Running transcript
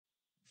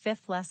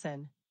Fifth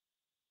lesson.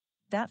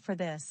 That for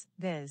this,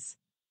 viz.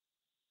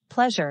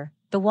 pleasure,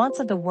 the wants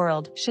of the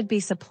world should be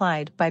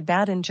supplied by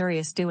bad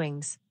injurious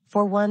doings,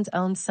 for one's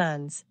own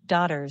sons,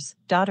 daughters,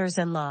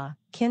 daughters-in-law,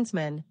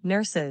 kinsmen,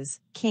 nurses,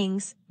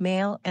 kings,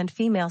 male and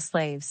female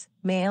slaves,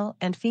 male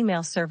and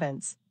female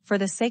servants, for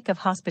the sake of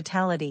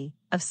hospitality,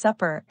 of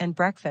supper and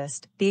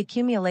breakfast, the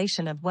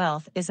accumulation of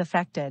wealth is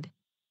effected.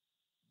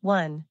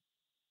 1.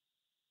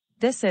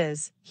 This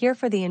is, here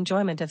for the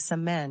enjoyment of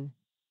some men.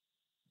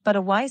 But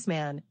a wise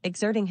man,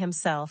 exerting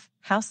himself,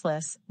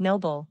 houseless,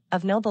 noble,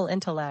 of noble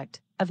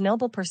intellect, of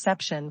noble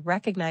perception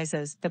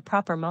recognizes the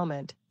proper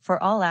moment,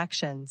 for all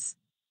actions.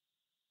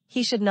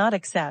 He should not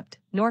accept,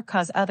 nor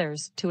cause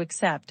others to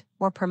accept,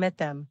 or permit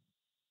them.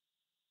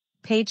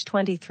 Page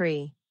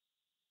 23.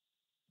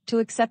 To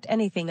accept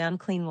anything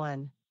unclean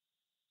one.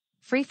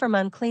 Free from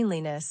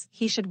uncleanliness,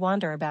 he should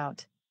wander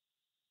about.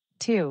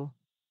 2.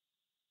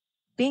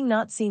 Being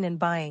not seen in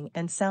buying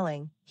and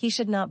selling, he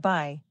should not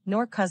buy,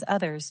 nor cause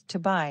others to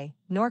buy,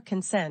 nor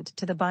consent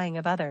to the buying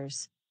of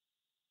others.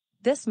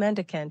 This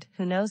mendicant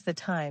who knows the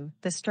time,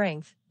 the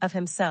strength, of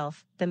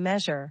himself, the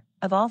measure,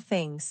 of all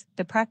things,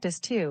 the practice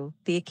too,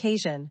 the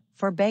occasion,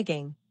 for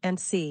begging, and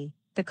c.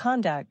 the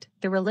conduct,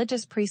 the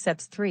religious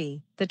precepts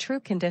 3, the true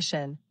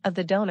condition, of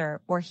the donor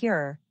or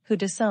hearer, who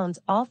disowns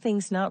all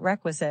things not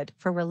requisite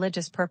for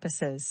religious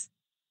purposes.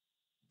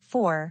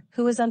 4.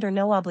 Who is under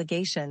no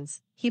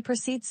obligations, he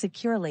proceeds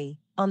securely,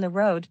 on the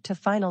road to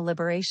final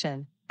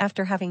liberation,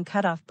 after having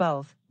cut off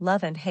both,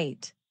 love and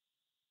hate.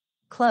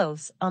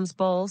 Clothes, alms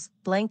bowls,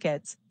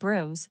 blankets,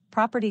 brooms,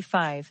 property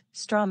 5,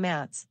 straw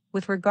mats,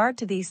 with regard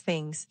to these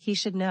things he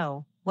should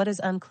know, what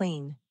is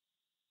unclean.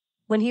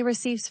 When he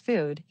receives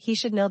food, he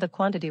should know the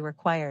quantity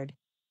required.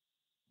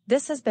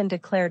 This has been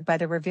declared by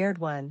the revered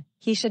one,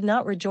 he should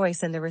not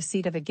rejoice in the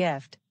receipt of a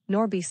gift,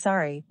 nor be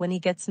sorry when he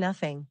gets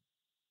nothing.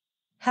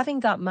 Having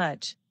got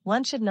much,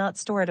 one should not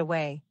store it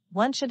away,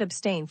 one should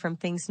abstain from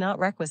things not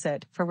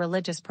requisite for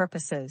religious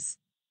purposes.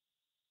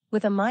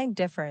 With a mind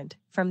different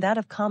from that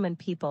of common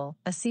people,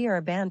 a seer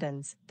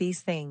abandons these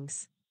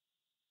things.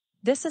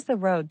 This is the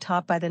road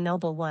taught by the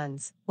noble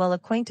ones, well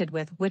acquainted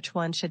with which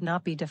one should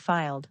not be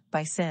defiled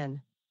by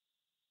sin.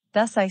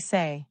 Thus I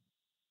say.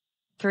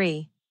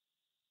 3.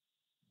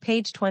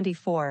 Page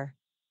 24.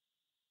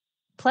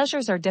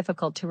 Pleasures are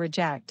difficult to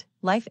reject,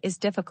 life is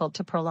difficult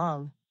to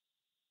prolong.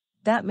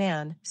 That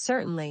man,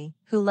 certainly,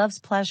 who loves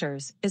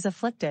pleasures, is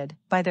afflicted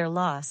by their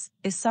loss,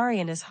 is sorry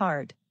in his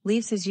heart,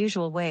 leaves his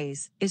usual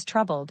ways, is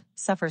troubled,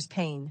 suffers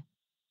pain.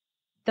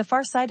 The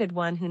far-sighted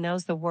one who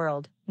knows the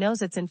world,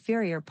 knows its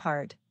inferior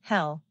part,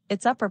 hell,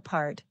 its upper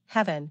part,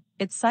 heaven,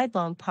 its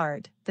sidelong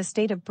part, the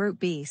state of brute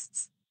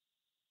beasts.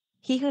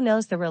 He who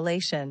knows the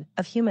relation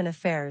of human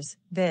affairs,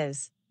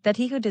 viz., that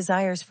he who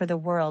desires for the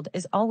world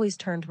is always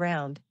turned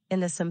round,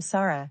 in the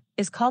samsara,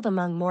 is called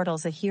among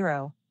mortals a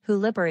hero, who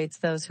liberates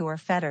those who are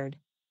fettered.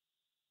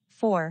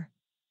 4.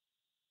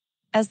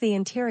 As the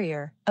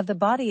interior of the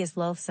body is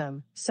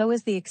loathsome, so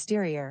is the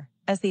exterior,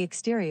 as the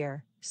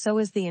exterior, so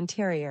is the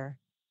interior.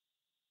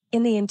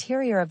 In the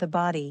interior of the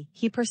body,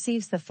 he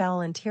perceives the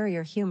foul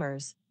interior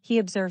humors, he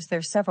observes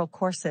their several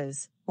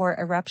courses, or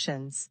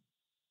eruptions.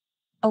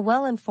 A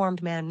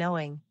well-informed man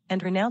knowing,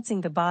 and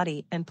renouncing the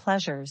body and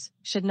pleasures,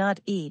 should not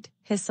eat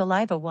his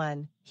saliva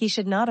one, he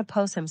should not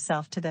oppose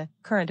himself to the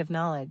current of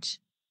knowledge.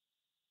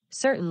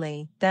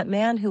 Certainly, that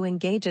man who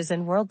engages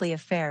in worldly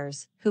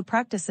affairs, who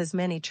practices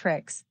many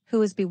tricks,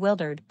 who is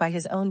bewildered by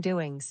his own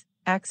doings,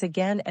 acts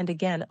again and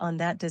again on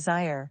that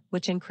desire,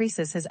 which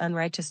increases his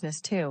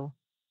unrighteousness too.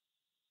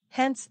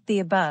 Hence, the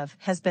above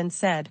has been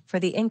said for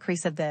the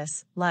increase of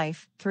this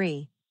life.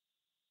 3.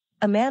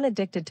 A man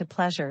addicted to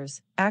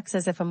pleasures, acts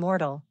as if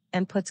immortal,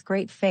 and puts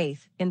great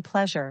faith in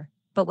pleasure,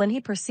 but when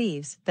he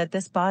perceives that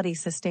this body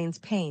sustains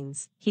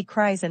pains, he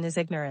cries in his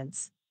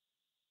ignorance.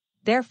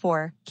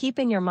 Therefore, keep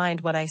in your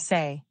mind what I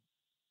say.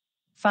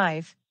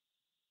 5.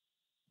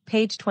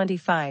 Page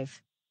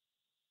 25.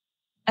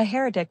 A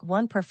heretic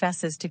one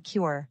professes to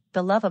cure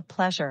the love of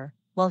pleasure,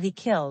 while he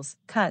kills,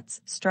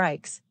 cuts,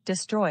 strikes,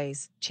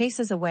 destroys,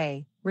 chases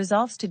away,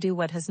 resolves to do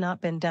what has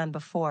not been done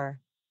before.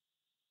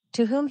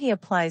 To whom he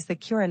applies the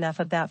cure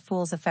enough of that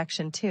fool's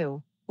affection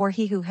too, or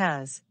he who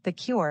has the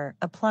cure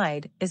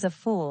applied is a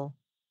fool.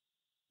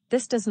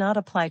 This does not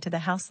apply to the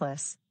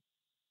houseless.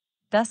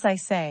 Thus I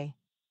say.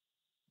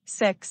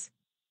 6.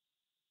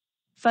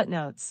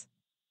 Footnotes.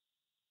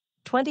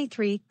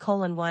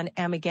 23:1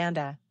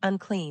 Amaganda,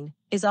 unclean,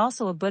 is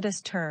also a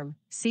Buddhist term,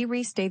 see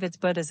Rhys David's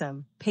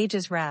Buddhism,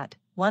 pages rat.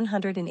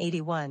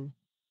 181.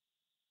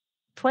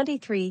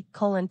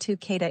 23:2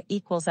 Kata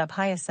equals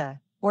abhyasa,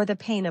 or the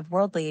pain of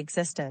worldly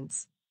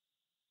existence.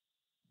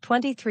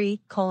 23:3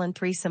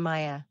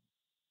 Samaya.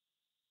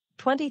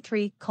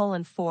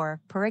 23:4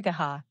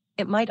 Parigaha,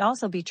 it might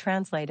also be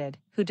translated,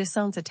 who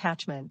disowns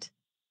attachment.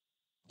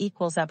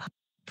 Equals abhyasa.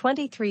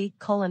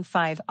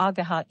 23:5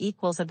 Agaha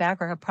equals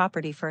avagraha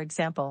property, for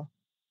example.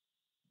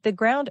 The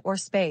ground or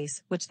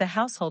space which the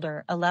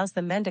householder allows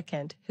the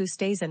mendicant who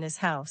stays in his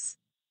house.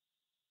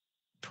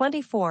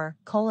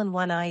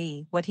 24:1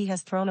 i.e. what he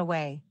has thrown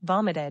away,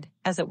 vomited,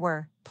 as it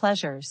were,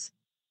 pleasures.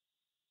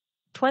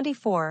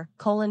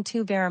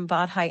 24:2 Varam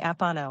Vadhai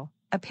Apano,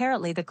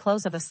 apparently the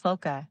close of a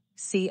sloka,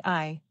 ci.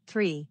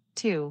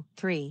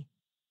 3:2-3.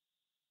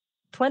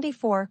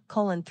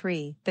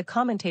 24:3 The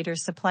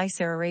commentators supply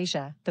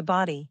Sararaja, the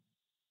body.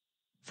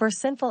 For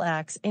sinful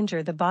acts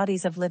injure the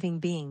bodies of living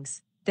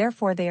beings,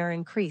 therefore they are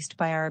increased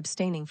by our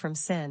abstaining from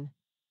sin.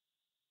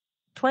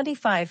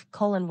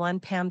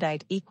 25:1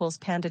 Pandite equals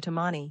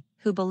Panditamani,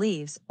 who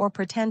believes or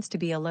pretends to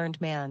be a learned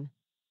man.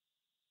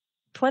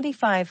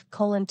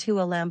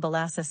 25:2 Alam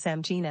Balasa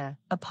Samjina,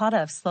 a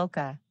pada of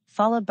sloka,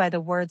 followed by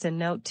the words in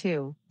note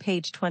 2,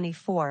 page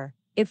 24,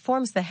 it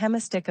forms the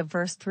hemistich of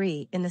verse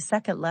 3 in the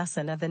second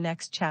lesson of the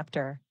next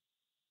chapter.